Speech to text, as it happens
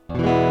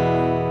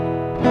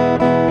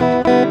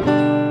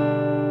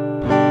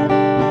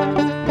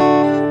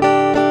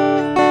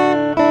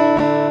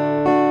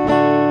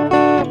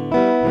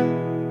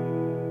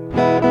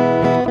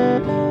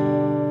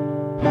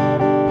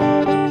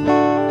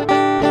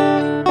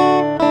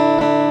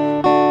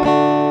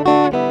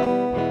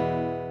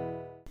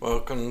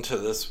listen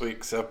to this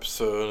week's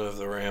episode of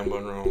the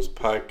Ramblin' Reynolds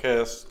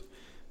podcast,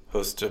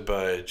 hosted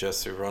by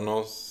Jesse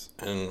Reynolds.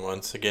 And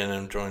once again,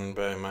 I'm joined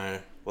by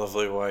my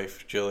lovely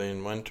wife,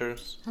 Jillian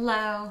Winters.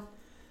 Hello.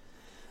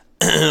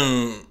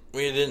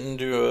 We didn't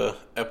do an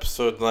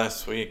episode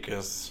last week,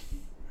 as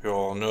you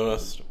all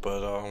noticed,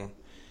 but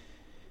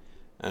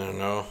I don't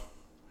know.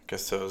 I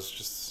guess I was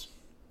just,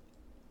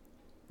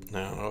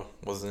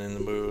 wasn't in the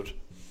mood.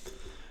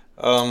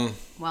 Well,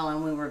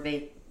 and we were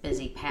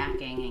busy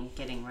packing and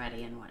getting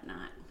ready and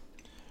whatnot.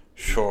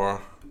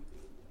 Sure.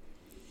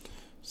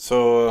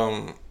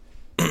 So,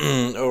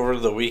 over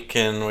the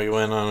weekend, we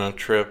went on a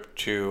trip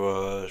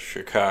to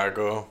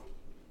Chicago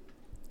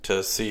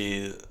to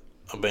see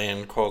a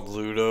band called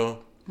Ludo.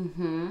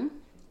 Mm-hmm.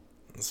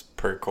 It's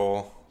pretty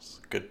cool.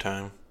 It's a good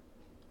time.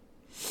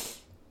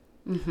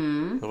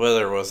 Mm-hmm. The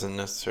weather wasn't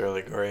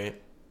necessarily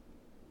great.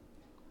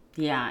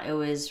 Yeah, it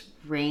was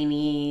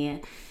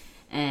rainy,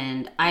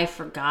 and I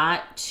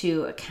forgot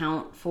to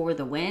account for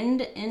the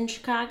wind in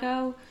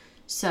Chicago,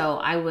 so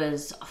I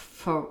was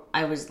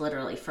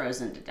literally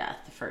frozen to death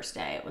the first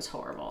day. It was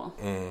horrible.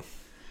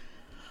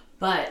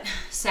 But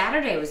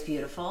Saturday was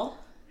beautiful.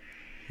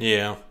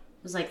 Yeah.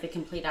 It was like the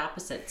complete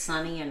opposite,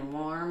 sunny and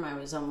warm. I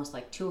was almost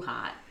like too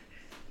hot.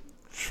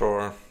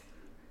 Sure.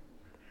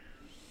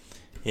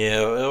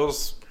 Yeah, it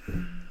was,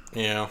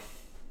 yeah.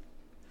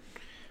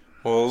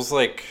 Well, it was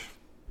like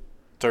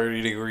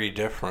 30-degree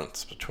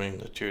difference between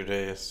the 2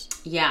 days.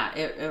 Yeah,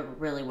 it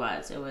really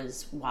was. It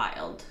was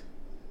wild.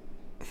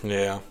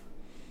 Yeah.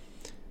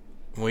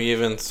 We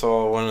even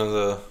saw one of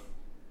the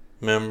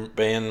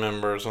band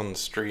members on the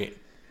street.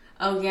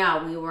 Oh,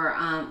 yeah, we were,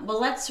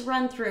 well, let's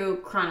run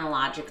through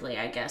chronologically,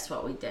 I guess,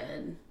 what we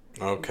did.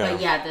 Okay.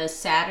 But yeah, the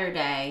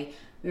Saturday,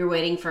 we were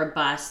waiting for a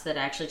bus that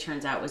actually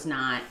turns out was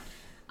not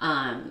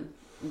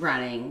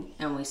running,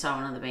 and we saw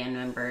one of the band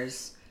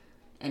members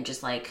and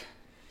just, like,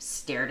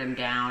 stared him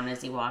down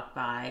as he walked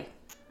by.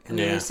 I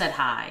mean, we said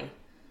hi.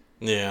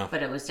 Yeah.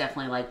 But it was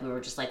definitely like we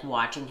were just, like,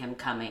 watching him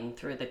coming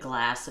through the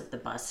glass of the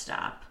bus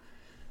stop.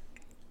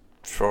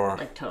 Sure.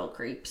 Like total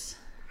creeps.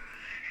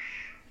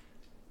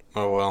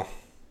 Oh, well.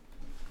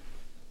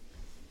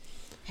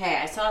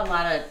 Hey, I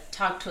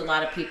talked to a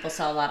lot of people,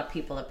 saw a lot of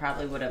people that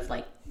probably would have,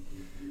 like,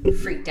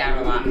 freaked out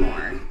a lot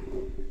more.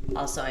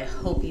 Also, I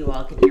hope you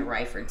all can hear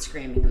Ryford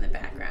screaming in the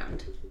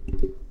background.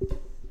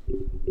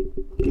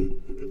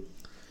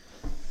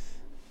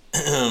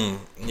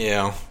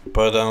 Yeah,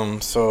 but,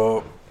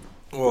 so,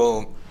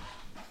 well,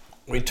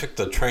 we took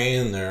the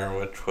train there,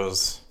 which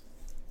was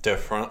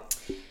different.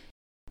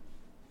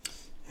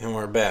 And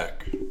we're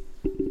back.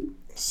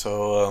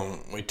 So,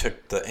 we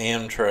took the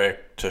Amtrak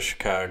to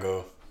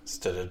Chicago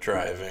instead of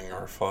driving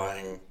or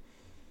flying.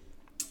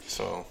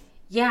 So.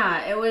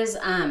 Yeah, it was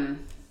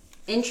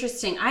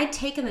interesting. I'd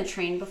taken the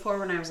train before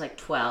when I was like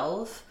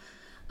 12.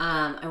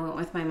 I went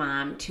with my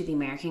mom to the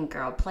American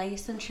Girl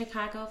Place in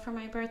Chicago for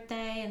my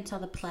birthday and saw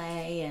the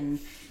play, and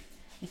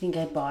I think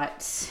I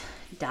bought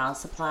doll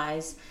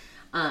supplies.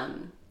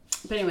 But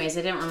anyways,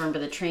 I didn't remember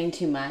the train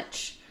too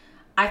much.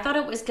 I thought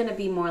it was going to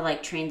be more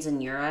like trains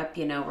in Europe,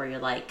 you know, where you're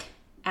like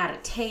at a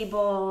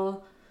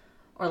table,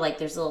 or like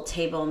there's a little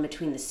table in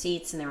between the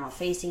seats and they're all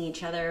facing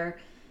each other.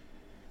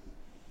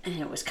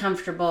 And it was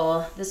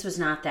comfortable. This was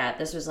not that.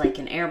 This was like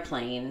an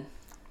airplane,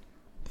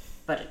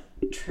 but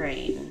a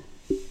train.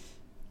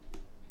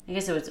 I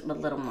guess it was a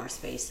little more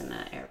space in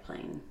an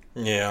airplane.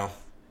 Yeah.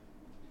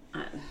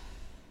 It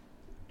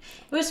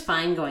was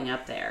fine going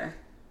up there.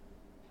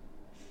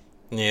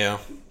 Yeah.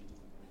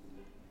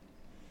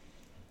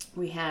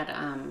 We had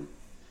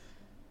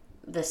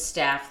the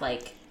staff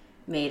like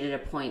made it a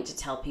point to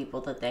tell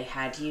people that they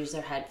had to use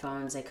their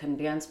headphones. They couldn't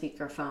be on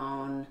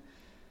speakerphone.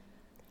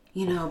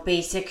 You know,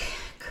 basic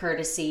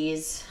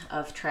courtesies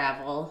of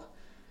travel.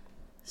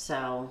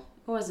 So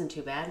it wasn't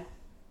too bad.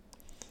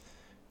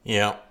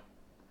 Yeah.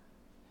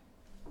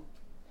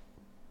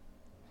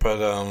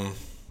 But,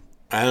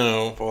 I don't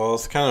know. Well,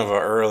 it's kind of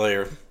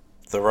earlier.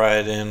 The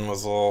ride in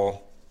was a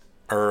little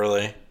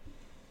early.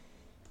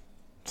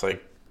 It's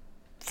like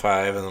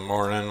 5 in the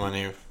morning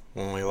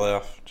when we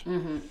left.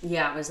 Mm-hmm.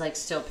 Yeah, it was like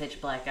still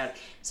pitch black out.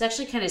 It's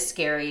actually kind of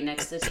scary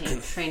next to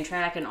the train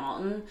track in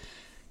Alton,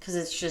 because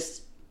it's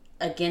just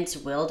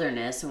against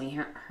wilderness, and we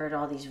heard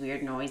all these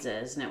weird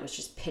noises, and it was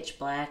just pitch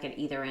black at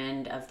either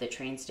end of the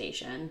train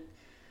station.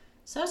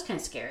 So it was kind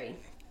of scary.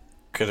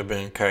 Could have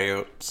been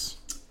coyotes.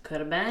 Could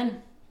have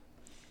been.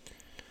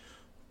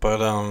 But,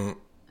 I don't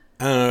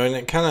know,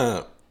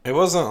 and it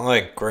wasn't,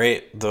 like,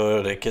 great,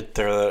 though, to get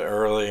there that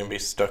early and be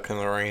stuck in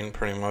the rain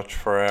pretty much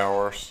for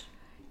hours.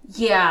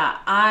 Yeah,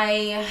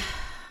 I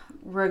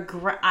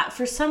regret,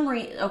 for some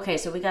reason, okay,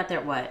 so we got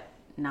there,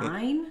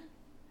 9?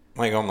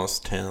 Like,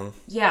 almost 10.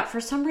 Yeah,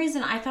 for some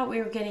reason, I thought we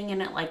were getting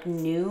in at, like,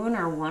 noon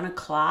or 1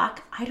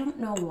 o'clock. I don't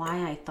know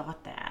why I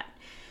thought that.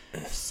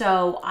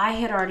 So I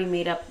had already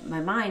made up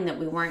my mind that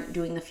we weren't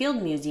doing the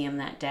Field Museum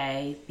that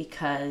day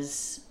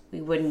because we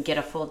wouldn't get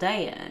a full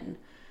day in.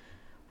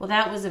 Well,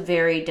 that was a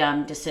very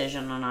dumb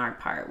decision on our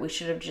part. We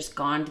should have just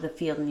gone to the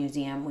Field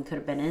Museum. We could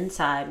have been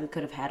inside. We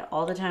could have had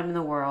all the time in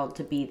the world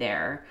to be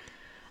there.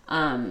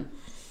 I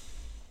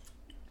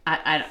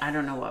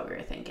don't know what we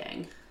were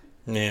thinking.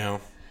 Yeah.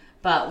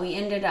 But we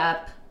ended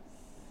up...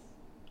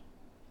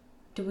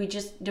 Did we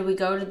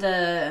go to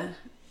the...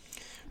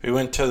 We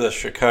went to the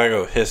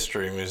Chicago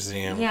History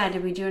Museum. Yeah,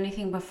 did we do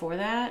anything before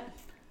that?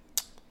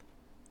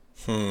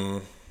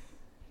 Can't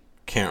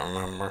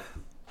remember.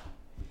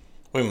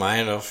 We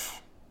might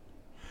have.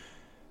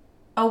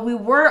 I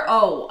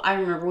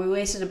remember. We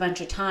wasted a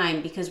bunch of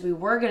time because we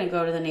were going to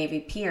go to the Navy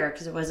Pier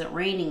because it wasn't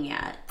raining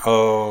yet.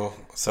 Oh,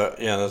 so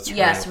yeah, that's right.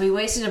 Yeah, so we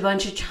wasted a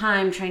bunch of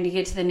time trying to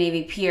get to the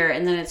Navy Pier,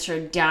 and then it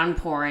started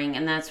downpouring,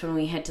 and that's when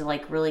we had to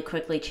like really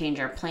quickly change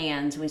our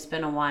plans. We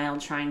spent a while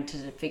trying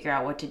to figure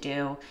out what to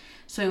do.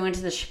 So we went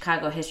to the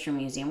Chicago History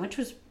Museum, which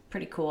was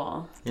pretty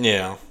cool.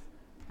 Yeah.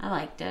 I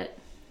liked it.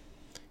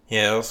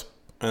 Yeah,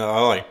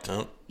 I liked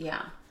it.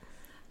 Yeah.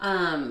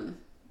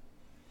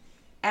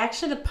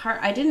 Actually, the part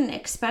I didn't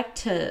expect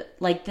to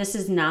like, this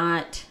is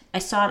not. I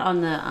saw it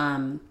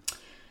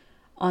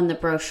on the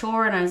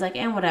brochure, and I was like,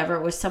 "And whatever."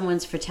 It was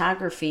someone's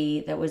photography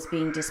that was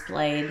being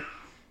displayed.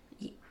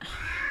 I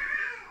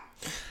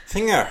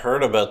think I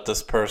heard about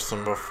this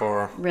person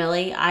before.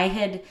 Really, I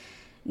had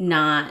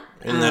not.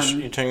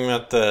 You're talking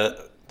about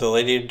the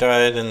lady who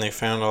died, and they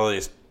found all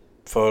these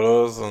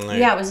photos, and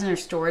yeah, it was in her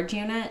storage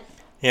unit.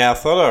 Yeah, I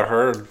thought I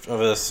heard of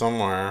this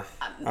somewhere.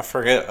 I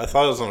forget. I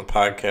thought it was on a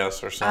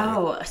podcast or something.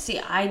 Oh, see,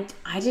 I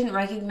didn't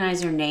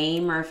recognize her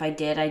name, or if I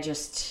did, It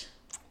just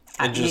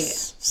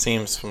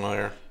seems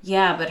familiar.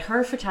 Yeah, but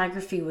her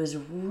photography was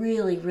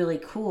really, really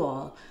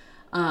cool.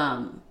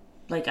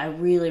 Like, I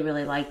really,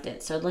 really liked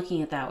it. So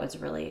looking at that was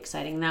really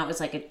exciting. That was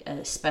like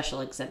a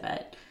special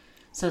exhibit.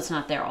 So it's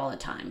not there all the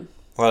time.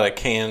 A lot of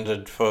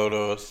candid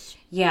photos.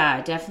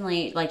 Yeah,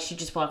 definitely. Like, she'd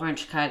just walk around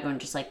Chicago and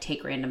just, like,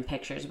 take random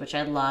pictures, which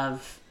I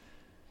love.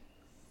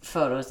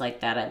 Photos like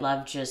that. I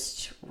love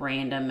just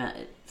random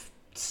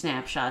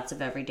snapshots of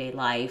everyday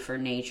life or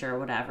nature or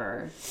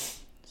whatever.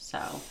 So,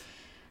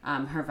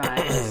 her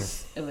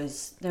vibe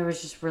was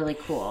just really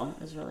cool.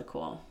 It was really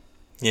cool.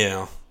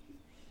 Yeah.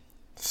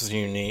 This is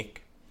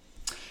unique.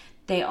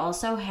 They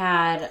also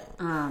had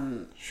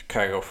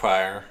Chicago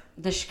Fire.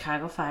 The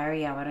Chicago Fire.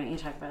 Yeah, why don't you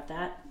talk about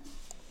that?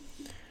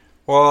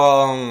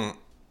 Well,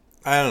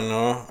 I don't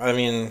know. I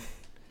mean,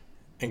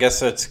 I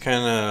guess it's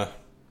kind of...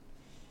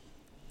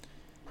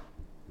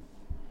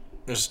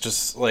 It's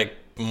just like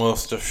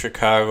most of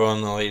Chicago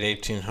in the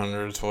late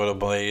 1800s would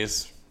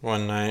ablaze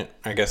one night.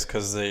 I guess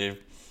because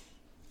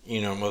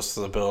most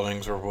of the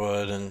buildings were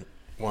wood and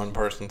one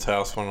person's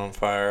house went on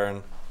fire.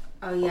 And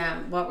oh,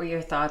 yeah. What were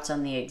your thoughts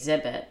on the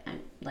exhibit? I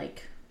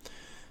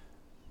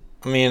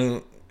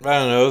mean, I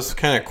don't know. It was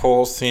kind of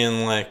cool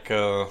seeing like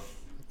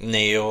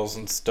nails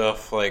and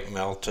stuff like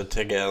melted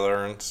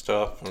together and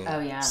stuff. And oh,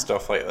 yeah.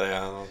 Stuff like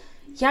that.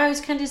 Yeah, I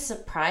was kind of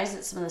surprised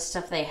at some of the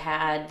stuff they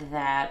had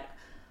that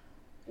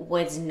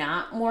was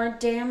not more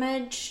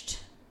damaged.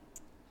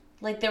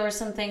 Like, there were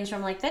some things where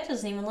I'm like, that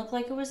doesn't even look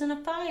like it was in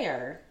a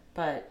fire.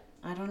 But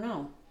I don't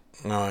know.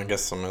 No, I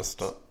guess I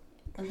missed it.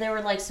 There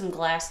were like some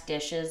glass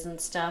dishes and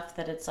stuff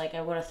that it's like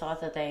I would have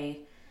thought that they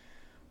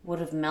would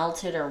have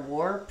melted or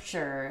warped,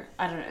 or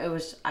I don't know.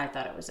 I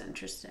thought it was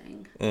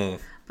interesting.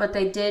 But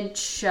they did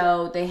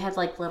they had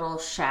like little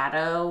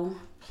shadow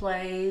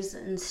plays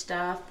and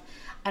stuff.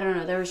 I don't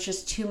know. There was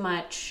just too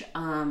much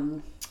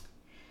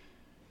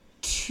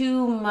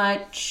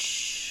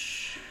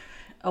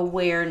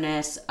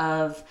awareness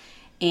of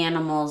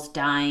animals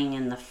dying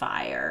in the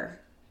fire.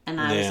 And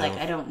I was like,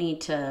 I don't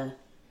need to...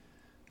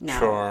 No,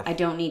 sure. I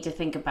don't need to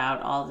think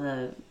about all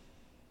the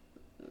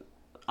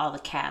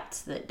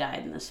cats that died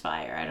in this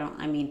fire.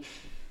 I mean,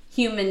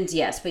 humans,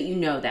 yes, but you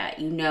know that.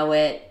 You know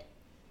it.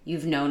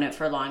 You've known it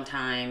for a long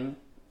time.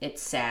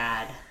 It's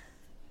sad.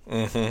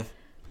 Mm-hmm.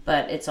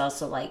 But it's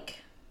also like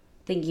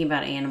thinking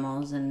about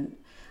animals, and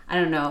I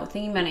don't know,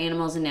 thinking about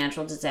animals and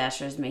natural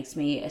disasters makes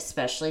me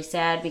especially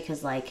sad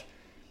because like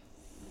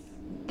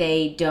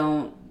they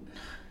don't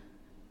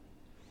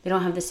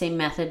have the same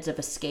methods of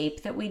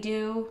escape that we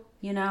do,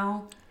 you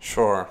know?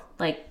 Sure.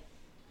 Like,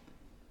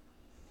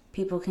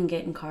 people can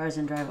get in cars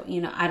and drive,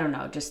 I don't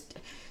know, just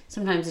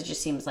sometimes it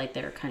just seems like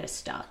they're kind of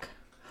stuck.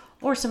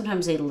 Or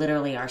sometimes they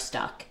literally are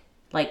stuck.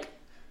 Like,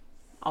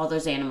 all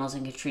those animals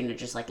in Katrina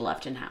just, like,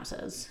 left in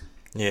houses.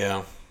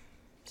 Yeah.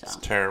 So. It's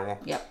terrible.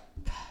 Yep.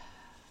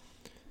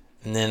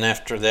 And then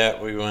after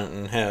that, we went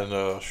and had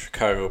a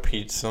Chicago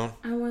pizza.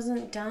 I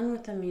wasn't done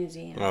with the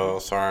museum. Oh,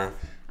 sorry.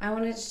 I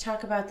wanted to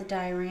talk about the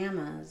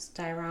dioramas.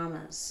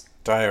 Dioramas?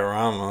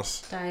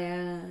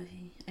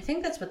 I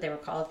think that's what they were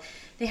called.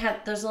 They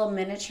had those little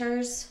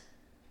miniatures.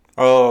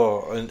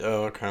 Oh,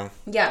 okay.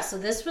 Yeah, so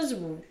this was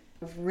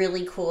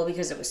really cool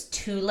because it was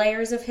 2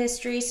 layers of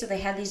history. So they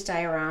had these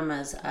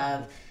dioramas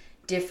of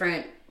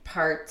different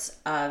parts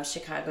of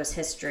Chicago's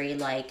history,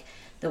 like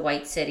the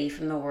White City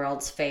from the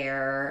World's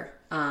Fair,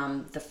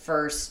 the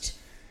first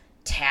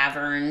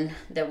tavern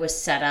that was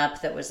set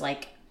up that was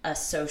like a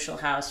social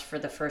house for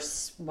the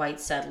first white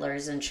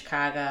settlers in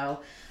Chicago.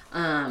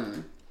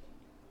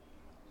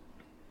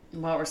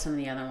 What were some of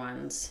the other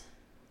ones?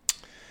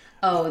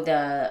 Oh,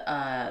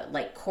 the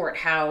like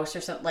courthouse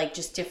or something, like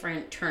just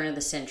different turn of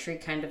the century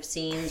kind of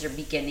scenes or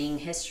beginning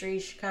history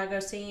Chicago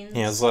scenes.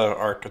 Yeah, there's a lot of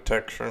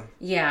architecture.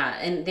 Yeah,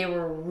 and they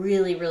were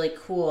really, really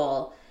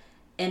cool.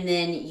 And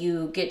then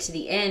you get to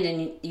the end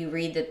and you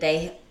read that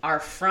they are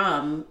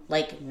from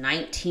like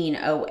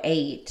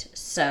 1908.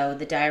 So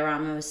the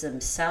dioramas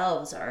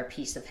themselves are a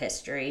piece of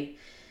history.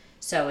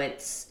 So it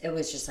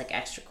was just like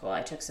extra cool.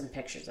 I took some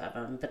pictures of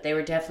them, but they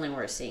were definitely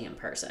worth seeing in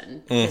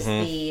person.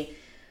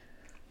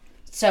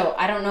 So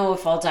I don't know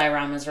if all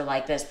dioramas are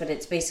like this, but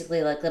it's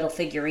basically like little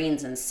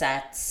figurines and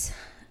sets,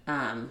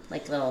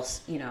 like little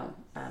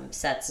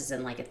sets as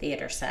in like a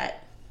theater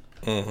set.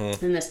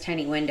 In this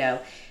tiny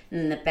window,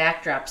 and the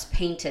backdrop's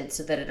painted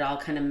so that it all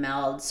kind of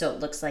melds, so it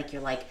looks like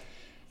you're like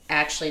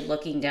actually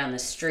looking down the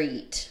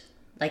street,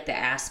 like the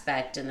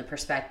aspect and the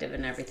perspective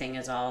and everything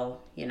is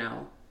all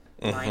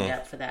lined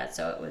up for that.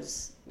 So it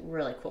was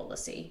really cool to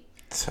see.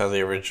 That's how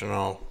the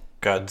original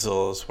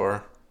Godzillas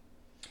were.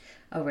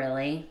 Oh,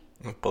 really?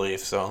 I believe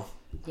so.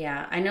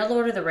 Yeah, I know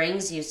Lord of the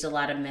Rings used a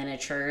lot of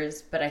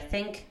miniatures, but I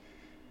think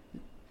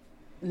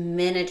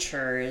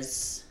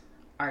miniatures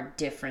are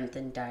different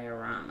than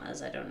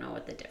dioramas. I don't know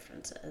what the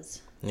difference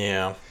is.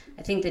 Yeah.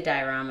 I think the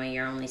diorama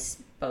you're only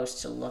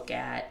supposed to look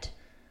at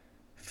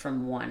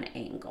from one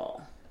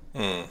angle.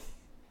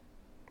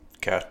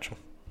 Gotcha.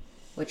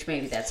 Which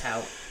maybe that's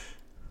how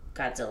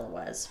Godzilla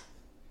was.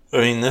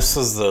 I mean, this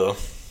is the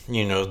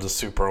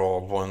super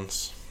old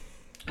ones.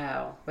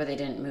 Oh, where they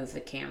didn't move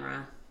the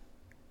camera.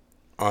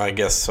 Oh, I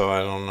guess so. I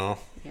don't know.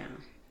 Yeah.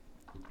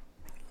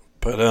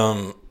 But,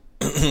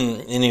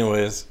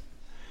 anyways.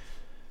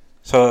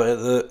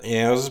 So,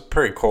 it was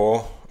pretty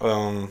cool.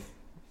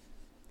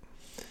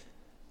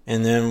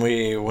 And then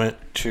we went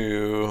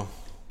to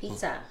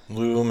Pizza.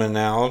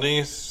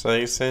 Luminalities, is that how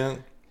you say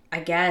it? I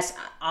guess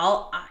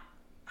I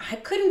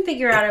couldn't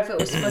figure out if it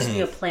was supposed to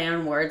be a play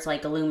on words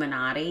like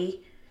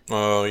Illuminati.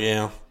 Oh,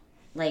 yeah.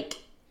 Like,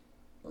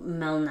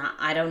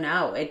 I don't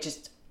know. It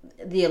just,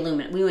 we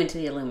went to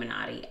the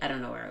Illuminati. I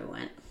don't know where we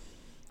went.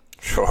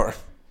 Sure.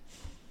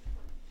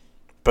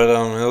 But,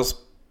 it was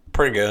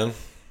pretty good.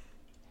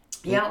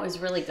 Yeah, it was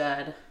really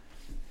good.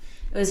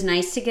 It was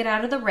nice to get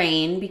out of the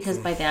rain because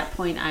by that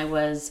point I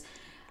was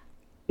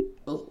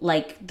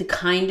like the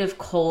kind of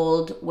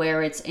cold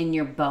where it's in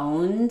your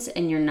bones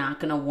and you're not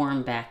going to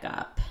warm back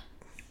up.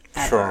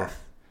 Ever. Sure.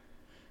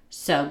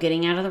 So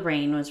getting out of the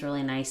rain was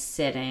really nice.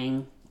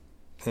 Sitting,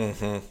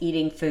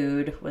 eating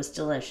food was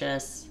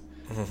delicious.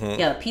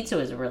 Yeah, the pizza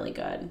was really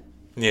good.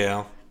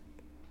 Yeah.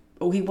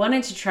 We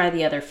wanted to try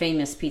the other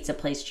famous pizza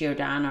place,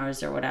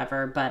 Giordano's or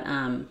whatever, but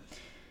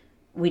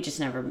we just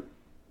never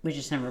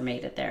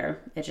made it there.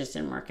 It just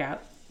didn't work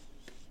out.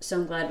 So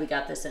I'm glad we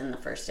got this in the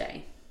first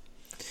day.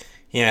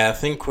 Yeah, I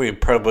think we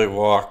probably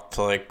walked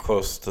like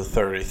close to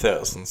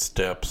 30,000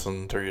 steps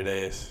in 3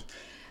 days.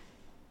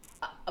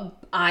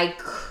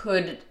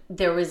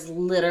 There was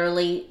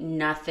literally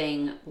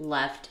nothing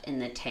left in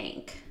the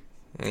tank.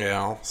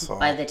 Yeah, so.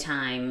 By the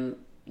time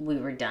we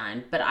were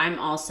done. But I'm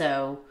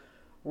also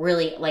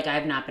really, like,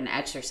 I've not been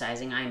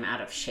exercising. I'm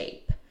out of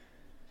shape.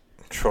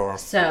 Sure.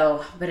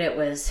 So, but it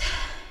was,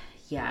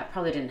 yeah, it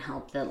probably didn't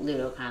help the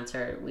Ludo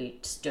concert. We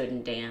stood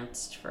and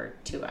danced for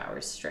 2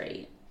 hours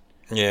straight.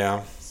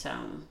 Yeah. So,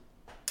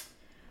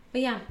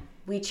 but yeah,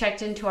 we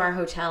checked into our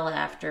hotel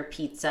after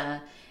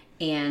pizza,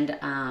 and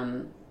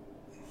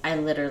I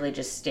literally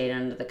just stayed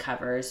under the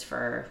covers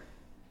forever.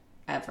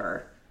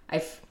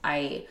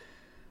 I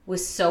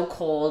was so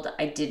cold,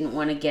 I didn't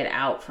want to get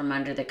out from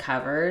under the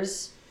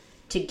covers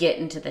to get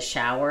into the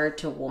shower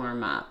to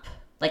warm up.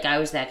 Like, I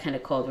was that kind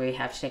of cold where you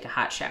have to take a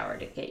hot shower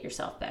to get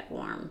yourself back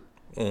warm.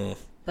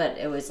 But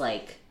it was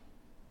like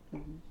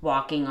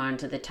walking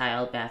onto the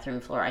tiled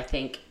bathroom floor. I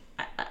think,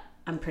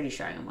 I'm pretty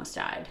sure I almost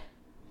died.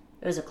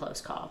 It was a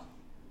close call.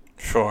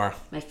 Sure.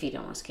 My feet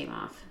almost came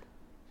off.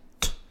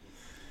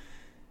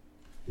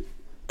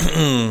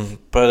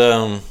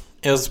 But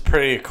it was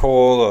pretty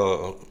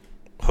cool.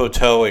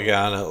 Hotel we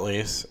got, at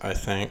least, I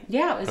think.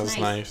 Yeah, it was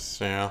nice.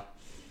 Yeah.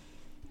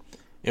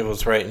 It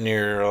was right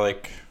near,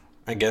 like,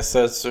 I guess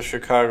that's the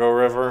Chicago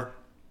River.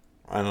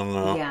 I don't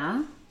know.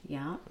 Yeah.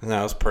 And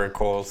that was pretty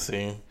cool to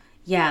see.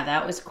 Yeah,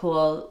 that was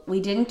cool. We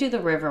didn't do the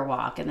river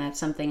walk, and that's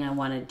something I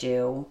want to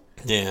do.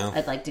 Yeah.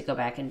 I'd like to go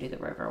back and do the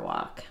river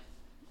walk.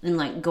 And,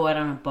 like, go out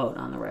on a boat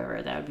on the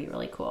river. That would be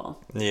really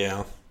cool.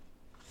 Yeah.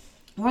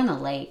 Or on the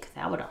lake.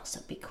 That would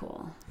also be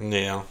cool.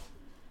 Yeah.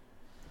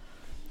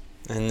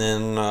 And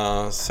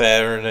then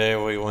Saturday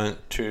we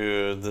went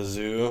to the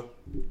zoo.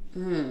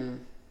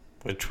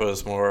 Which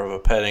was more of a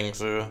petting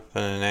zoo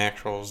than an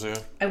actual zoo.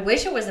 I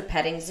wish it was a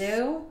petting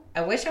zoo.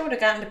 I wish I would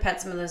have gotten to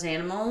pet some of those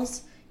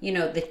animals. You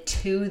know, the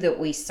two that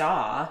we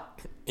saw.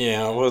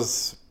 Yeah, it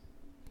was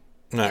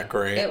not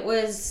great.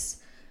 It's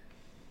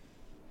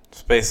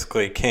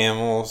basically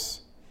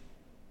camels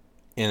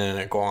and an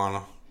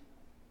iguana.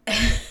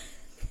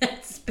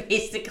 That's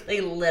basically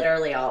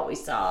literally all we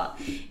saw.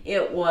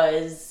 It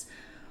was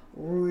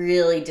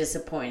really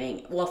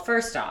disappointing. Well,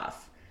 first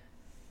off,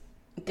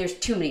 there's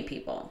too many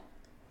people.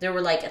 There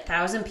were like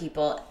 1,000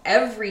 people.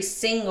 Every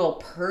single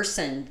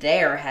person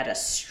there had a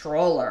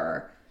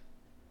stroller.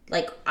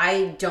 Like,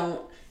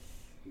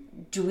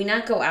 do we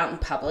not go out in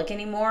public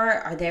anymore?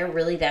 Are there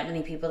really that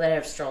many people that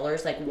have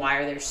strollers? Like, why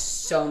are there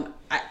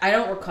I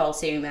don't recall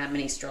seeing that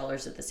many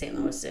strollers at the St.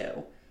 Louis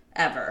Zoo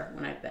ever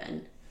when I've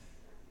been.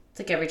 It's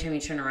like every time you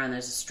turn around,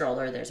 there's a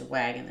stroller, there's a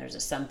wagon, there's a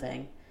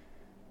something.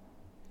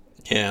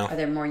 Yeah. Are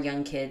there more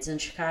young kids in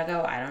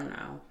Chicago? I don't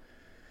know.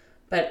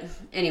 But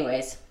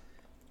anyways,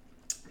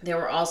 there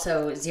were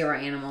also zero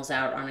animals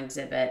out on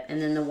exhibit.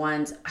 And then the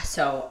ones,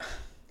 so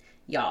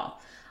y'all,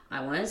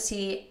 I want to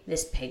see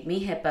this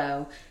pygmy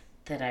hippo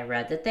that I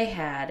read that they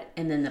had.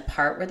 And then the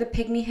part where the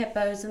pygmy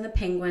hippos and the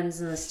penguins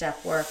and the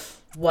stuff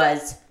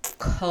was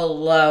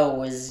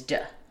closed.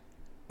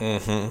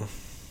 Mm-hmm.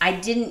 I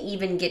didn't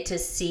even get to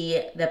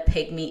see the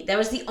pygmy. That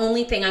was the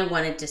only thing I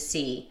wanted to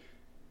see.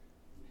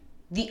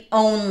 The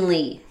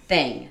only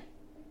thing.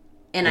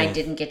 And I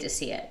didn't get to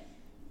see it.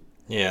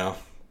 Yeah.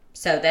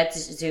 So that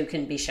zoo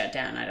can be shut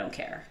down. I don't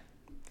care.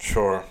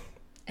 Sure.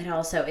 And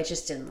also, it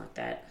just didn't look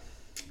that.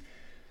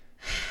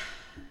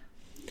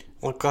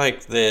 Looked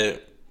like they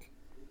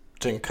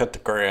didn't cut the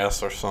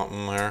grass or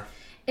something there.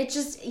 It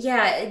just,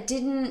 yeah, it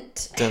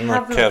didn't Didn't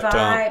have look a kept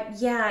vibe. up.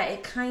 Yeah,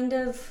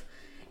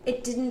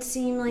 it didn't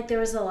seem like there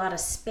was a lot of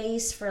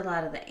space for a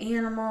lot of the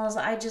animals.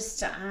 I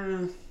just,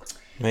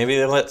 Maybe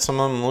they let some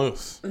of them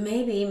loose.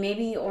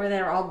 maybe, or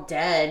they're all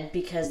dead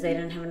because they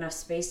didn't have enough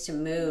space to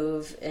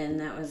move. And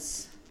that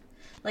was,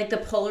 like, the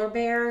polar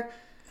bear.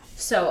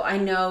 So I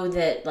know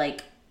that,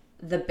 like,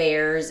 the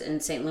bears in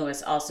St.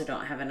 Louis also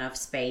don't have enough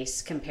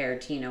space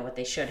compared to, what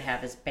they should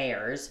have as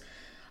bears.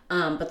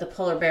 But the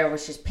polar bear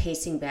was just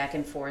pacing back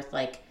and forth,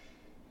 like,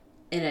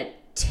 in a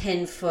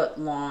 10-foot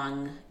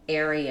long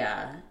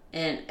area.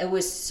 And it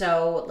was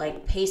so,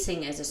 like,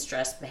 pacing is a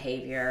stress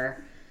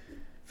behavior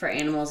for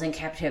animals in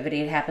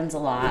captivity. It happens a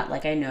lot.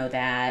 Like, I know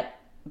that.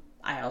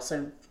 I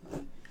also,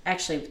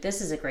 actually, this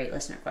is a great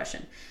listener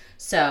question.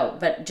 So,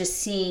 but just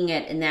seeing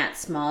it in that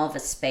small of a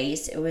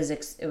space, it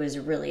was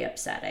really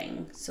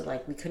upsetting. So,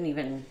 like, we couldn't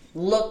even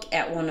look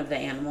at one of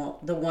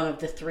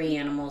the 3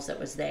 animals that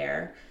was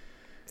there.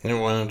 It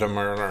wanted to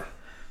murder.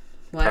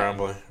 What?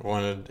 Probably.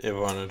 It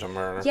wanted to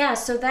murder. Yeah,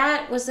 so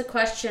that was the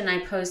question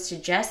I posed to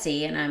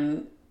Jesse,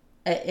 and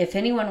if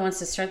anyone wants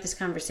to start this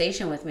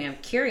conversation with me, I'm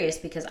curious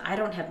because I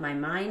don't have my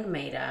mind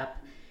made up.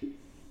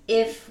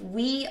 If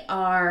we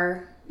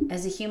are,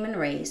 as a human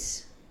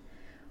race,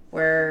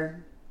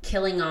 we're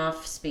killing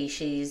off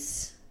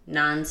species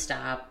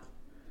nonstop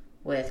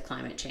with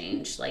climate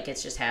change. Like,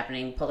 it's just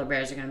happening. Polar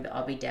bears are going to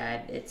all be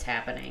dead. It's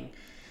happening.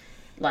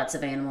 Lots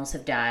of animals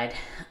have died.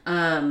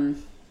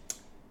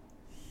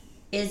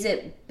 Is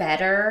it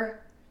better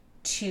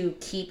to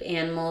keep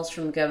animals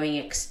from going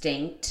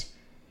extinct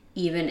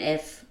even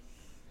if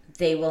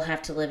they will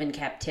have to live in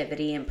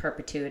captivity in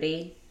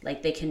perpetuity?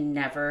 Like, they can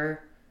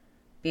never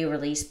be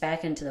released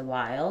back into the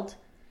wild.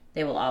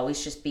 They will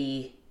always just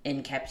be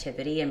in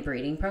captivity and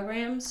breeding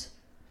programs?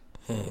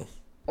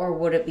 Or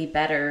would it be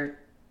better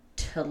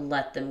to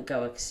let them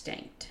go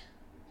extinct?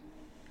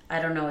 I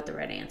don't know what the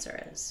right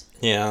answer is.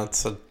 Yeah,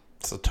 it's a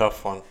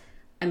tough one.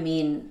 I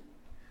mean,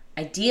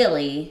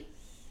 ideally,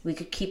 we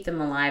could keep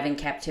them alive in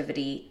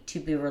captivity to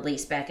be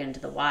released back into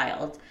the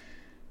wild.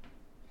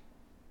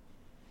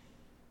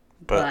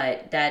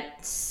 But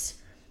that's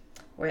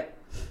where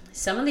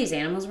some of these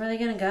animals, where are they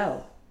going to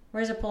go?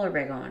 Where's a polar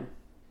bear going?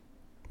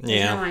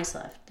 There's no ice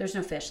left. There's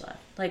no fish left.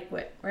 Like,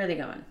 where are they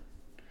going?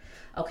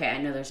 Okay, I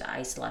know there's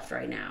ice left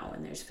right now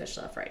and there's fish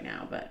left right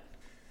now, but,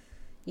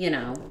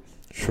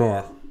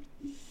 Sure.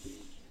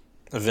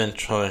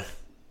 Eventually.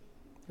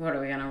 What,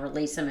 are we going to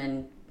release them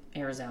in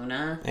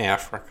Arizona?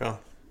 Africa.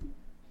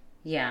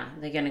 Yeah,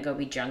 they're going to go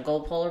be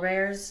jungle polar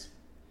bears?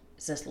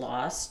 Is this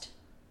Lost?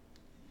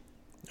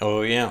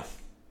 Oh, yeah.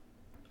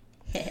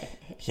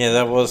 Yeah,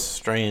 that was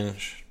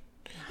strange.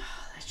 Oh,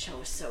 that show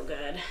was so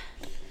good.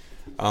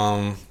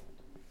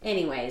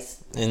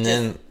 Anyways. And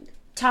then...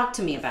 Talk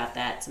to me about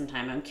that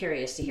sometime. I'm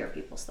curious to hear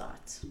people's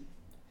thoughts.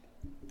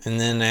 And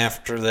then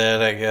after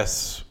that, I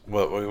guess,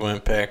 we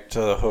went back to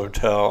the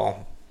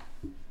hotel.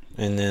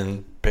 And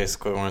then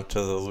basically went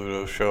to the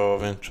Ludo show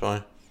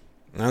eventually.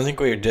 I don't think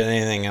we did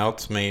anything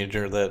else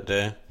major that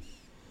day.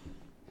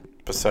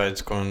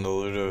 Besides going to the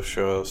Ludo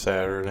show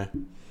Saturday.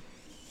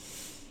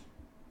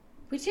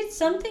 We did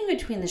something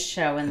between the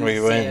show and the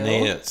zoo. We went and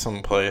ate at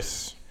some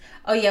place.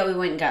 Oh, yeah, we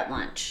went and got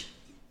lunch.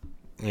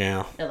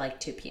 Yeah. At like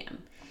 2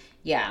 p.m.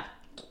 Yeah.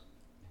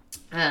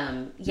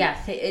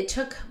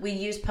 We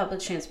used public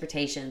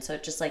transportation, so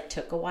it just like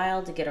took a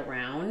while to get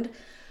around.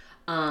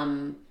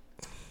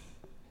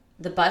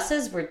 The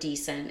buses were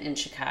decent in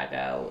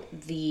Chicago.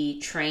 The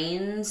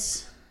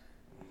trains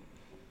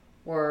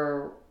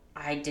were,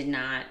 I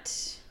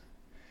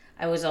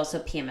was also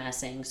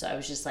PMSing, so I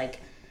was just like,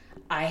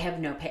 I have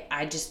no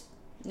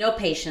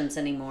patience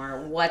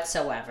anymore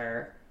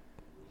whatsoever.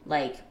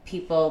 Like,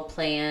 people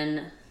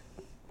playing,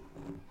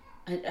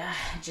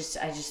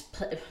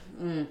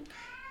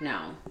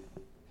 no.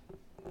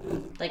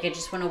 Like, I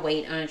just want to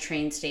wait on a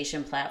train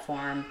station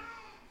platform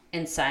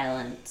in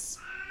silence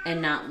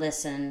and not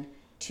listen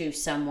to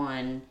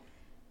someone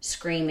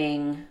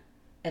screaming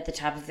at the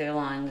top of their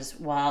lungs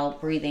while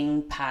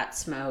breathing pot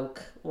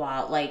smoke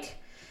while, like,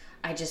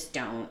 I just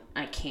don't.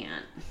 I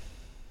can't.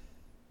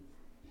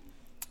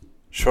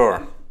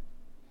 Sure.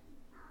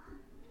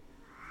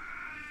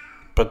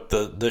 But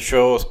the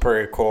show was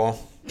pretty cool.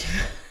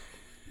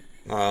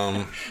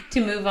 To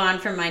move on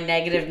from my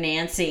negative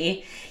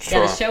Nancy. Sure.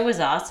 Yeah, the show was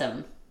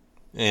awesome.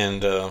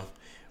 And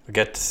we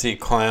got to see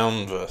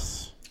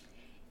Clownvis.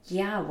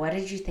 Yeah, what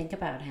did you think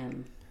about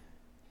him?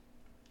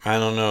 I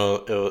don't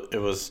know.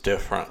 It was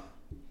different.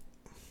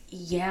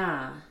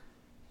 Yeah.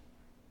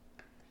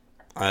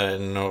 I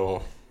didn't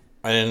know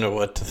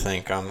what to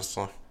think,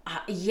 honestly.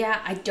 Yeah,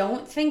 I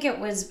don't think it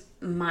was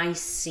my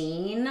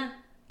scene.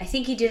 I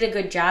think he did a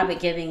good job at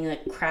giving the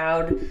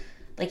crowd,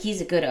 like,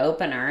 he's a good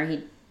opener.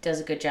 He does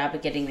a good job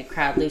at getting the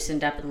crowd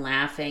loosened up and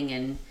laughing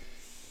and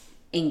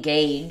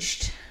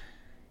engaged.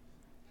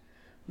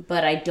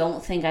 But I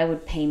don't think I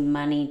would pay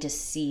money to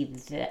see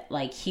that.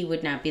 Like, he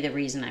would not be the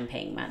reason I'm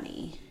paying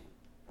money.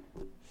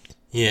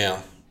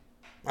 Yeah.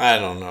 I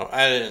don't know.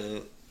 I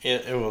didn't...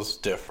 It was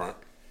different.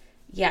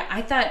 Yeah,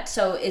 I thought...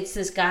 So, it's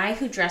this guy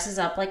who dresses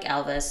up like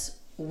Elvis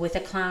with a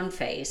clown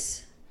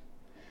face.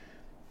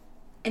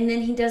 And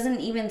then he doesn't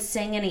even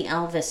sing any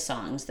Elvis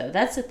songs, though.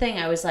 That's the thing.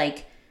 I was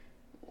like,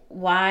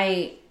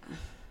 why...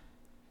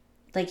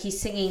 Like, he's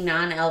singing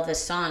non-Elvis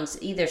songs.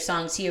 Either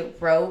songs he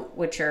wrote,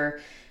 which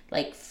are,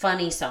 like,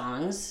 funny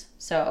songs.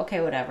 So, okay,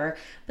 whatever.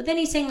 But then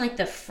he sang, like,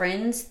 the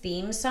Friends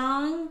theme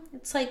song.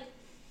 It's like,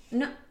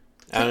 no...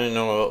 I didn't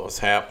know what was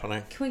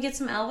happening. Can we get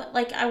some Elvis?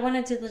 Like, I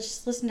wanted to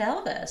just listen to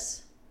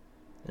Elvis.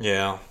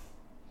 Yeah.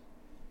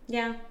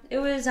 Yeah. It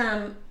was,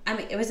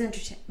 it was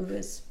interesting. It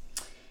was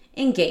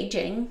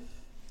engaging.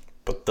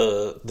 But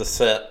the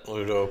set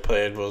Ludo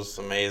played was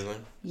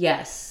amazing.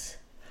 Yes.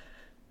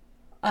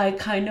 I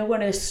kind of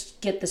want to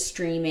get the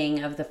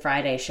streaming of the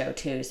Friday show,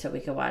 too, so we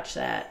could watch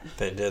that.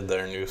 They did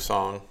their new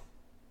song.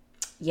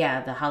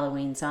 Yeah, the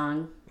Halloween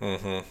song.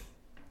 Mm-hmm.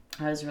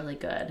 That was really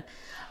good.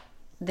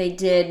 They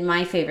did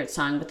my favorite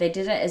song, but they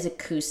did it as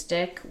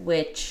acoustic,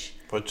 which...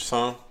 Which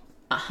song?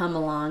 Hum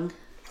Along.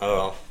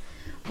 Oh.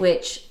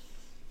 Which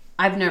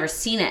I've never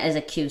seen it as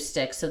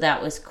acoustic, so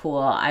that was cool.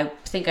 I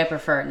think I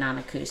prefer it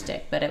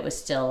non-acoustic, but it was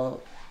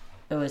still...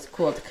 It was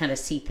cool to kind of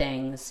see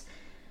things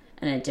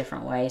in a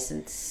different way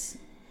since,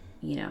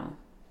 you know,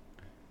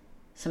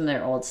 some of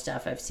their old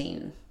stuff I've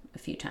seen a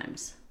few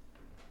times.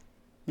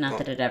 Not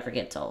that it ever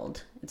gets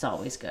old. It's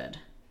always good.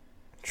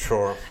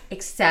 Sure.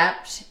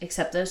 Except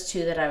those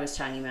two that I was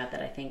talking about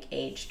that I think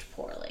aged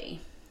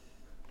poorly.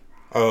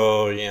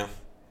 Oh, yeah.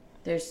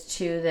 There's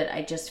two that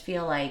I just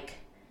feel like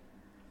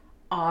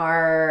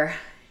are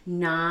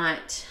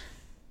not...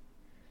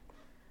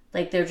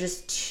 Like, they're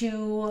just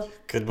too...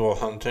 Good Will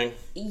Hunting?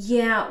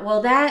 Yeah,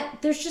 well,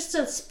 there's just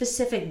a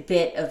specific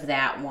bit of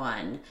that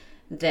one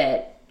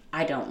that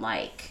I don't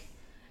like.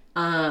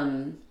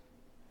 And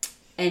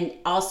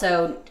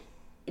also...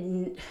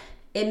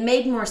 It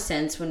made more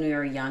sense when we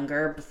were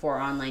younger,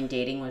 before online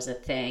dating was a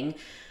thing.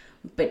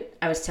 But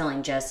I was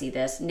telling Jesse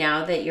this.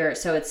 Now that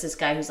so it's this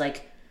guy who's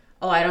like,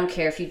 oh, I don't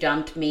care if you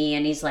dumped me.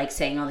 And he's like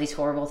saying all these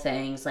horrible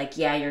things. Like,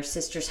 yeah, your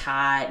sister's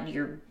hot.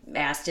 Your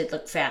ass did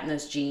look fat in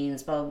those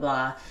jeans, blah,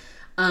 blah,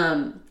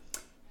 blah.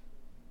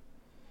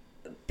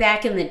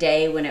 Back in the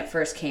day when it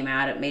first came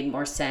out, it made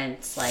more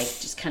sense. Like,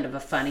 just kind of a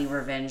funny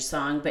revenge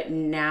song. But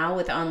now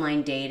with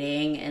online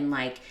dating and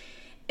like...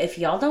 If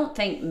y'all don't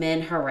think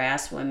men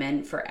harass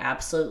women for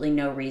absolutely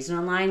no reason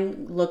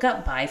online, look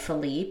up By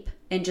Philippe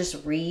and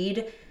just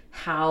read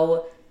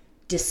how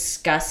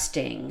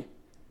disgusting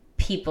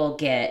people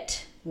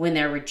get when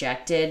they're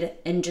rejected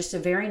in just a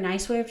very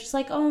nice way of just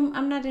like, oh,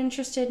 I'm not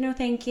interested. No,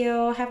 thank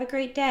you. Have a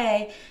great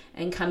day.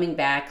 And coming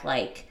back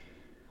like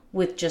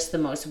with just the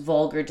most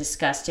vulgar,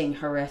 disgusting,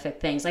 horrific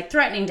things, like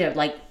threatening to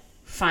like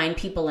find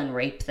people and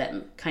rape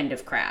them kind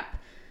of crap.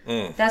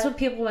 That's what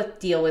people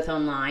deal with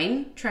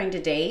online, trying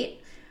to date.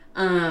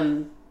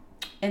 And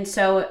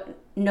so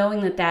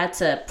knowing that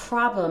that's a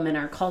problem in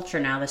our culture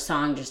now, the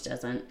song just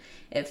doesn't,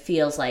 it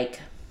feels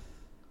like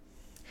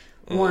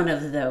one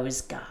of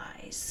those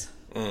guys,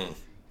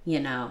 you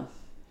know?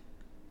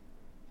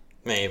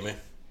 Maybe.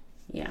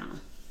 Yeah.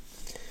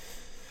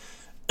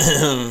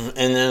 And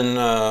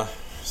then,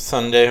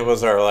 Sunday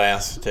was our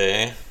last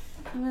day.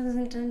 I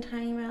wasn't done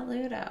talking about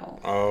Ludo.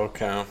 Oh,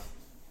 okay.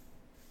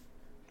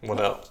 What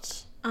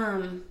else?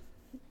 I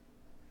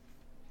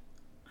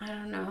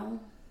don't know.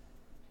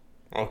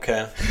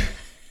 Okay.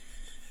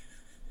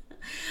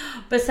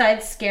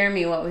 Besides Scare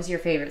Me, what was your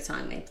favorite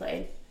song they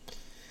played?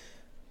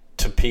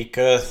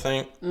 Topeka, I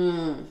think.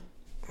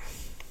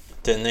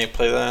 Didn't they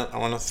play that, I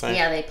want to say?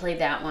 Yeah, they played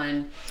that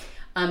one.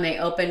 They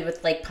opened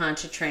with like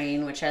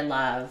Pontchartrain, which I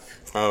love.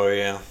 Oh,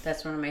 yeah.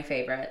 That's one of my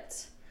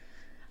favorites.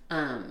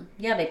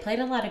 Yeah, they played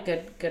a lot of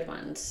good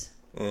ones.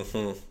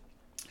 Mm-hmm.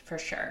 For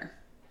sure.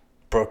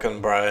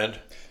 Broken Bride.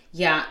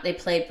 Yeah, they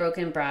played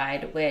Broken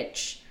Bride,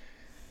 which...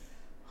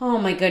 Oh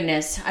my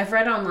goodness. I've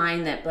read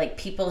online that like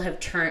people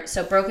have turned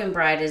so Broken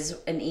Bride is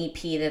an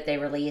EP that they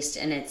released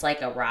and it's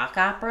like a rock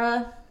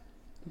opera,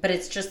 but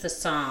it's just the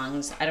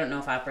songs. I don't know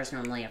if operas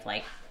normally have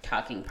like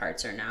talking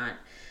parts or not.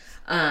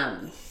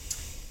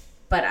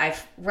 But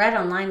I've read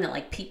online that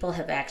like people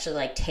have actually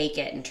like take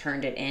it and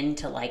turned it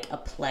into like a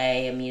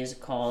play, a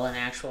musical, an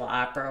actual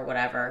opera or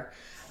whatever.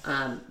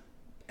 And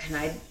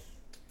I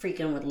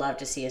freaking would love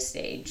to see a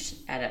stage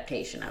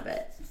adaptation of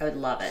it. I would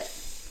love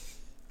it.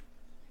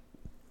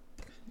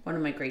 One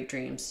of my great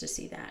dreams to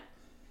see that.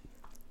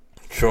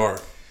 Sure.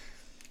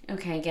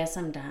 Okay, I guess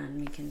I'm done.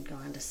 We can go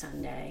on to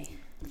Sunday.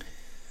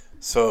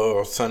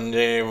 So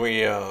Sunday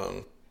we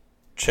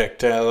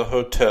checked out of the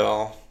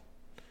hotel,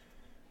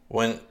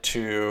 went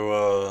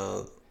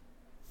to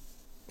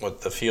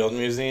the Field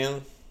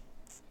Museum.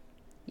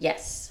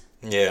 Yes.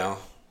 Yeah.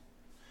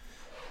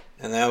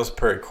 And that was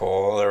pretty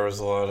cool. There was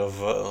a lot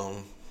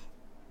of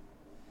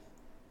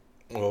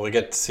we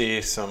get to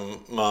see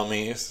some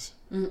mummies.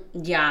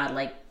 Yeah,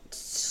 like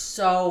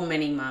so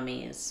many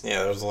mummies.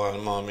 Yeah, there's a lot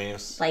of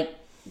mummies. Like,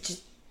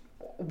 just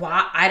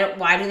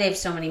why do they have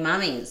so many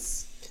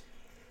mummies?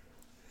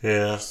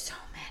 Yeah. So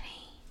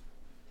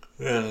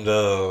many. And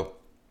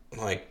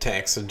like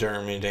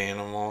taxidermied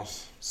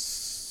animals.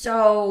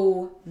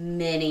 So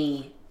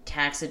many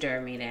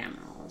taxidermied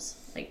animals.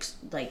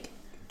 Like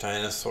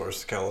Dinosaur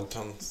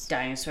skeletons.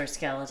 dinosaur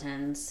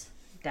skeletons.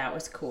 That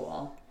was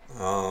cool.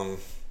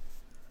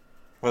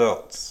 What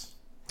else?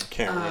 I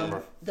can't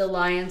remember. The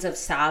Lions of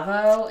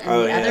Tsavo and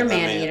the other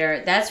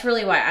man-eater. That's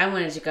really why I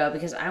wanted to go,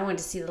 because I wanted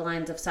to see the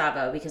Lions of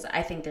Tsavo because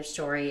I think their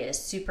story is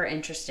super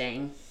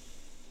interesting.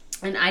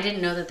 And I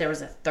didn't know that there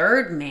was a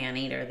third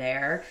man-eater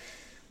there,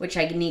 which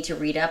I need to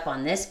read up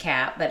on this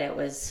cat, but it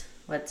was,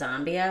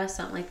 Zambia?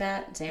 Something like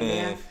that?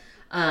 Zambia?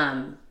 I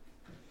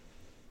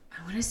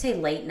want to say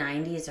late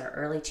 90s or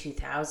early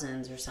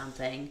 2000s or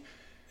something.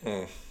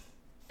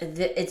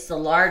 It's the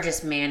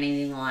largest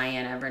man-eating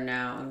lion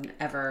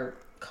ever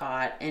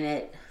caught,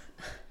 and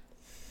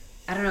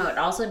I don't know, it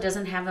also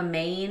doesn't have a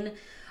mane.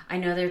 I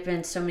know there have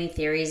been so many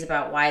theories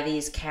about why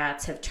these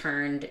cats have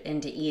turned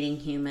into eating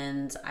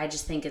humans. I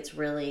just think it's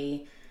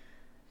really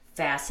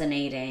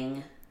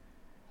fascinating.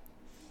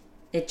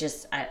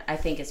 I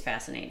think it's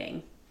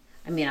fascinating.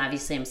 I mean,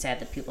 obviously I'm sad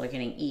that people are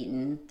getting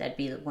eaten. That'd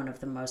be one of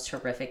the most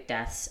horrific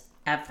deaths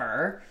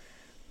ever,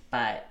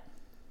 but...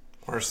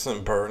 Worse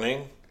than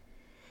burning?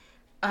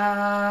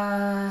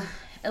 At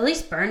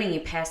least burning, you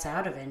pass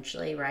out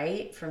eventually,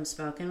 right? From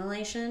smoke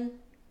inhalation.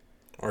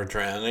 Or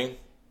drowning?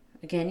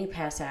 Again, you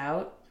pass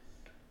out.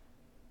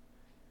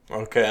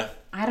 Okay.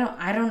 I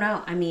don't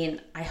know. I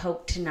mean, I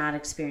hope to not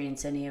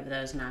experience any of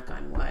those, knock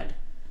on wood.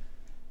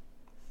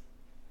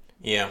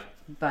 Yeah.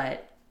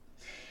 But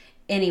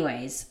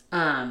anyways,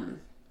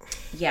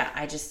 yeah,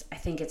 I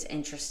think it's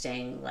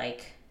interesting,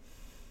 like,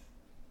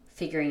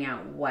 figuring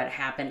out what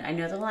happened. I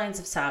know the Lions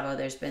of Tsavo,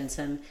 there's been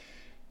some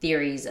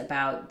theories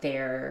about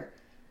their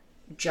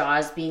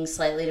jaws being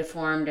slightly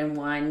deformed, and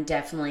one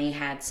definitely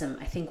had some,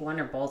 I think one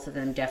or both of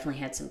them definitely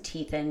had some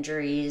teeth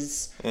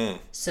injuries.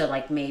 So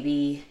like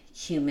maybe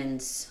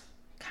humans,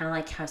 kind of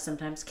like how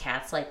sometimes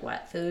cats like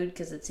wet food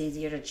because it's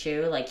easier to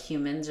chew, like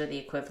humans are the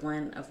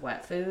equivalent of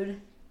wet food.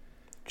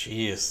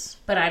 Jeez.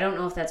 But I don't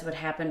know if that's what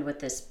happened with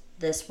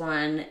this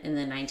one in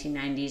the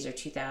 1990s or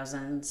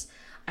 2000s.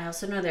 I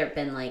also know there have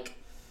been like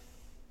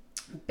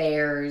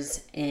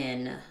bears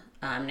in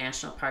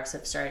national parks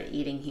have started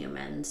eating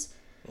humans.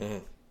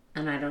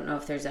 And I don't know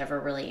if there's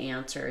ever really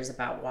answers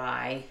about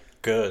why.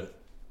 Good.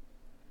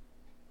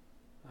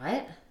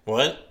 What?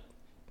 What?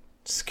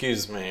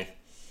 Excuse me.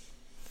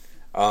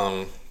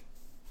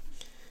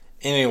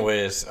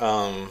 Anyways,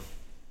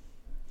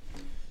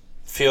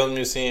 Field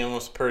Museum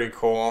was pretty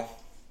cool.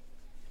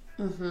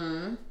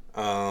 And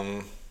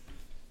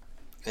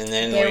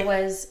then there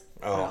was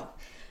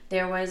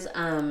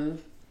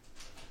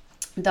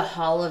the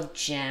Hall of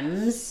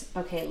Gems.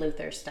 Okay,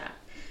 Luther, stop.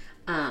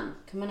 Come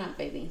on up,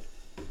 baby.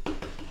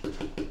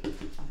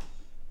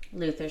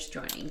 Luther's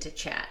joining to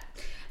chat.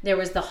 There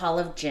was the Hall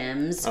of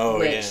Gems,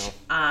 which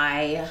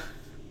I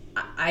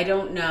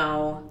don't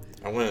know.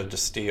 I wanted to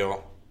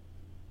steal.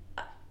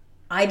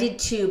 I did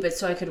too, but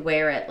so I could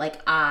wear it.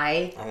 Like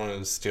I wanted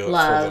to steal it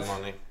for the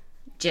money.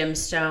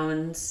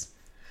 Gemstones.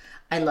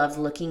 I love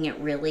looking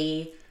at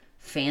really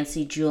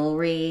fancy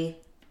jewelry.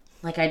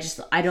 Like I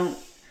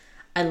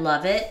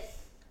love it.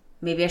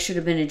 Maybe I should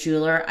have been a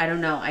jeweler. I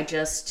don't know. I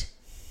just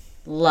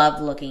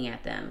love looking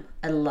at them.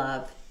 I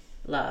love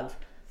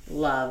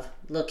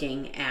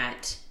looking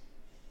at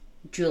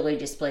jewelry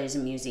displays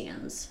in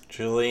museums.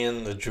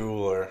 Julian the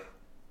Jeweler.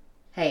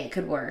 Hey, it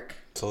could work.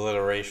 It's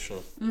alliteration.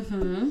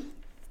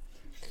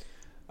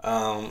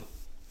 And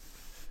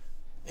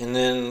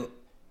then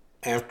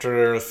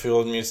after the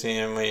Field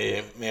Museum,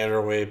 we made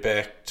our way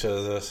back to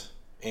the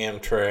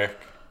Amtrak.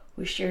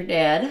 We sure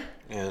did.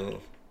 And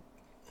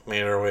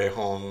made our way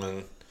home,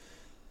 and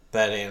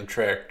that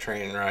Amtrak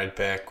train ride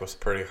back was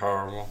pretty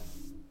horrible.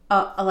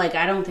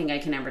 I don't think I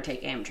can ever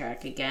take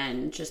Amtrak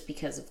again just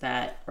because of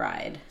that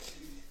ride.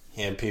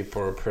 Yeah,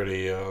 people were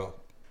pretty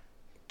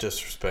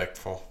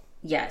disrespectful.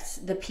 Yes,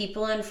 the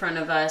people in front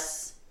of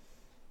us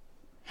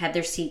had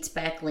their seats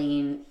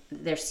leaned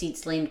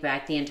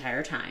back the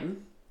entire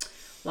time.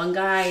 One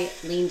guy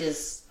leaned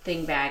his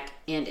thing back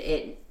and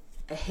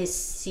his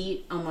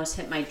seat almost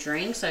hit my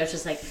drink, so I was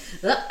just like,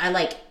 ugh.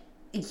 I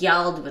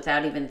yelled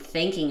without even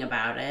thinking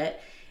about it.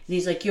 And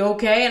he's like, "You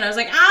okay?" And I was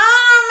like,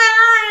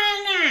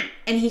 "Oh,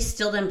 and he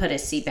still didn't put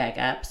his seat back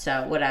up,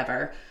 so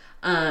whatever.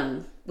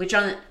 Which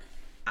on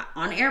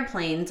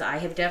airplanes, I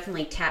have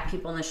definitely tapped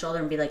people on the shoulder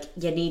and be like,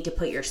 "You need to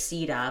put your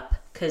seat up,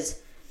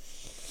 because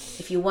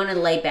if you want to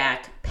lay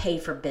back, pay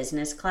for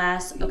business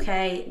class,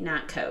 okay?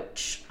 Not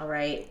coach, all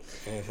right?"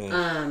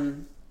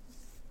 Mm-hmm.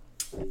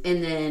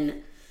 And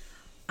then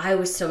I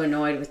was so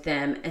annoyed with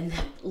them. And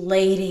that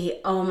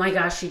lady, oh my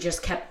gosh, she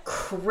just kept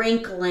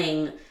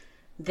crinkling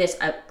this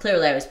up.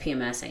 Clearly, I was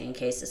PMSing in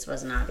case this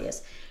wasn't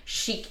obvious.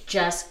 She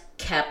just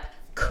kept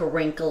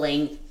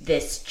crinkling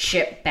this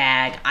chip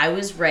bag. I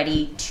was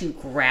ready to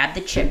grab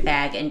the chip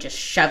bag and just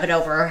shove it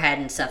over her head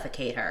and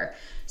suffocate her.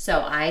 So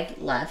I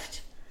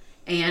left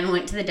and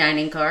went to the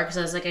dining car because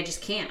I was like, I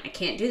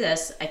can't do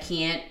this. I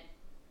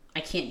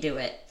can't do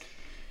it.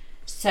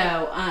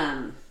 So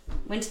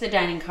went to the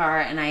dining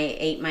car and I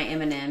ate my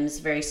M&Ms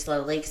very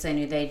slowly because I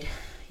knew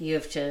you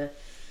have to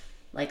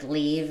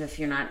leave if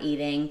you're not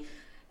eating.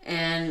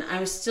 And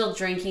I was still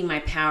drinking my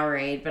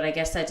Powerade, but I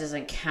guess that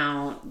doesn't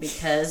count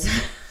because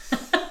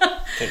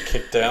They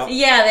kicked out?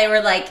 Yeah, they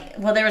were like,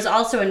 well, there was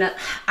also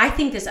I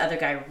think this other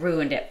guy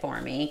ruined it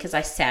for me because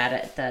I sat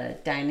at the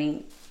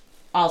dining.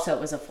 Also,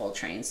 it was a full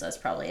train, so that's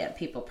probably it.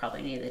 People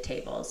probably needed the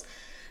tables.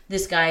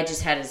 This guy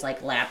just had his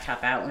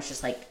laptop out and was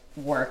just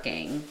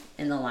working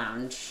in the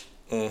lounge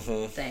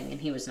thing,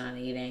 and he was not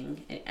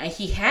eating.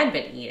 He had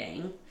been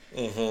eating.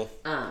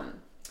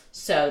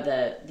 So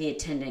the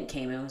attendant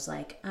came and was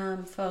like,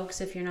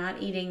 folks, if you're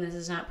not eating, this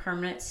is not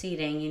permanent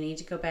seating. You need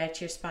to go back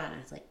to your spot. And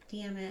I was like,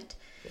 damn it.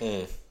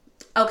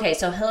 Okay,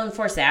 so he'll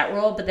enforce that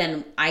rule, but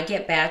then I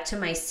get back to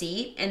my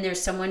seat and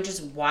there's someone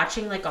just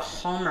watching a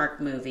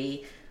Hallmark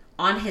movie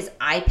on his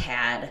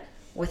iPad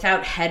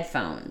without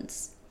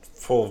headphones.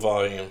 Full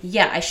volume.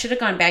 Yeah, I should have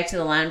gone back to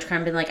the lounge car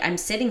and been like, I'm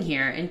sitting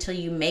here until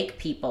you make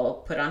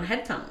people put on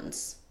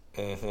headphones.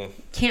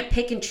 Can't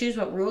pick and choose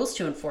what rules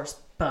to enforce,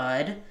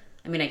 bud.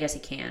 I mean, I guess he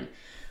can.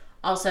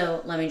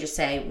 Also, let me just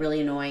say,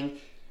 really annoying.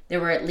 There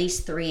were at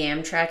least 3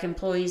 Amtrak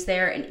employees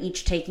there, and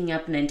each taking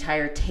up an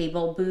entire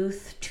table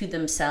booth to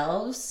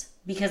themselves,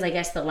 because I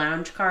guess the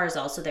lounge car is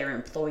also their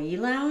employee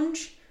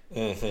lounge.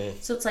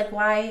 So it's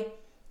why?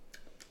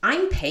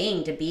 I'm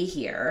paying to be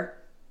here.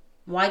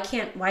 Why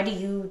do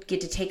you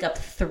get to take up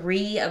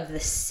 3 of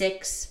the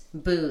 6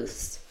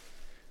 booths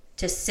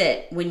to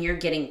sit when you're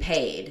getting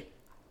paid?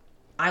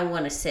 I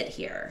want to sit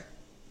here.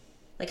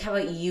 How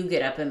about you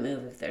get up and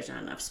move if there's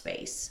not enough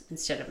space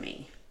instead of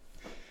me?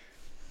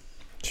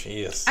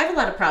 Jeez. I have a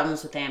lot of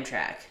problems with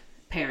Amtrak,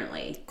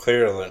 apparently.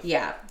 Clearly.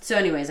 Yeah. So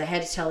anyways, I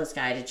had to tell this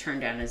guy to turn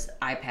down his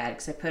iPad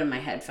because I put in my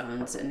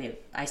headphones and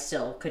I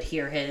still could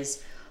hear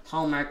his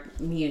Hallmark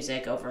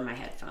music over my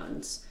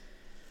headphones.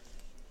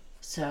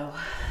 So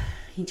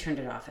he turned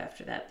it off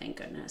after that, thank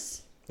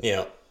goodness.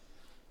 Yeah.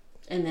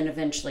 And then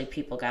eventually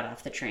people got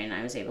off the train and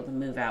I was able to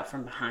move out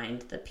from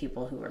behind the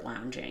people who were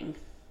lounging.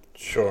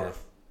 Sure.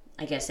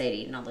 I guess they'd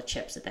eaten all the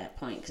chips at that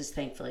point because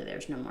thankfully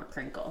there's no more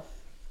crinkle.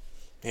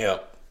 Yeah.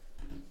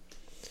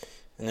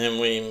 And then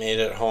we made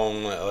it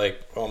home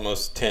at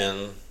almost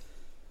 10.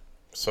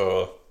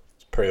 So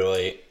it's pretty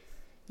late.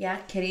 Yeah,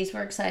 kitties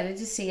were excited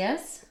to see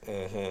us.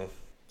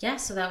 Yeah,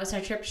 so that was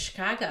our trip to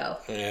Chicago.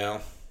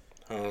 Yeah.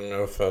 I don't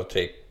know if I'll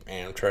take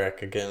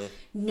Amtrak again.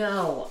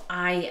 No,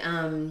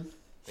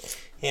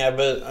 Yeah,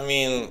 but I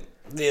mean,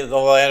 the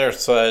latter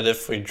side,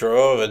 if we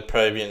drove, it'd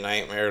probably be a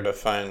nightmare to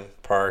find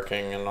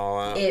parking and all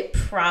that. It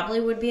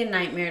probably would be a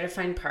nightmare to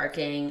find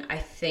parking. I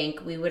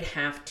think we would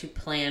have to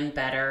plan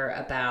better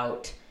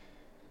about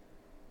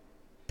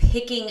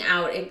picking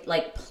out,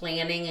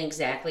 planning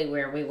exactly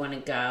where we want to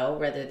go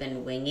rather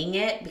than winging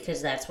it,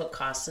 because that's what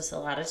costs us a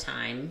lot of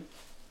time.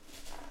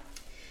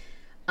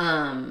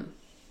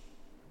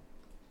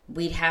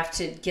 We'd have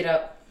to get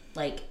up,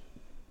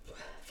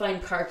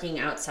 find parking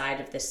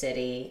outside of the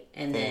city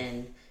and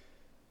then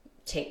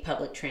take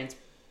public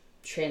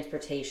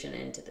transportation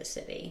into the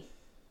city.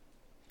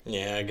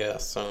 Yeah, I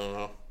guess. I don't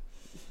know.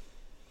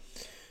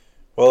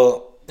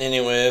 Well,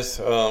 anyways,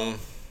 I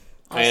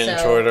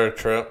enjoyed our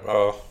trip.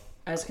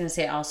 I was going to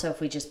say also,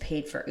 if we just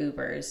paid for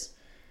Ubers,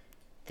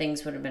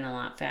 things would have been a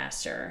lot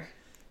faster.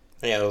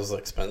 Yeah, it was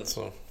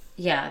expensive.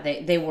 Yeah,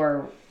 they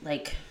were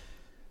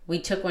we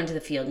took one to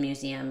the Field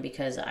Museum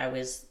because I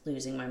was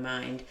losing my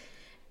mind.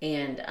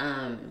 And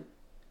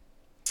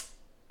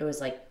it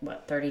was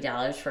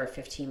 $30 for a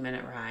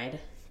 15-minute ride.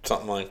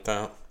 Something like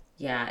that.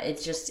 Yeah, it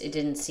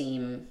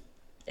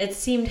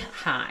seemed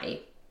high.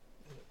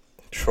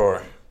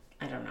 Sure.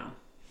 I don't know.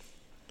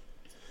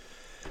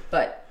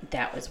 But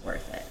that was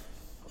worth it.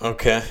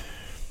 Okay.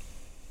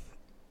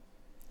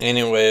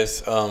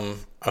 Anyways, I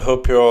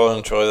hope you all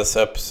enjoy this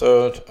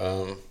episode.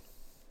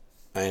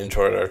 I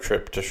enjoyed our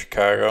trip to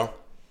Chicago.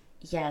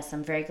 Yes,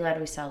 I'm very glad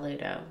we saw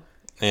Ludo.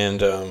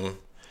 And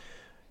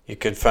you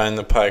could find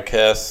the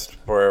podcast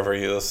wherever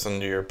you listen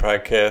to your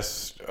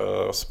podcast,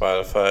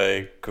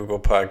 Spotify, Google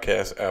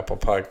Podcasts, Apple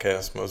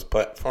Podcasts, most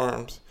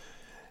platforms.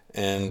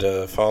 And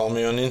follow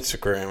me on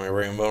Instagram at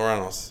Rainbow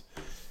Reynolds.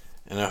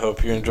 And I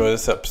hope you enjoy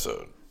this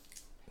episode.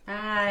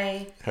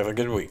 Bye. Have a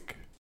good week.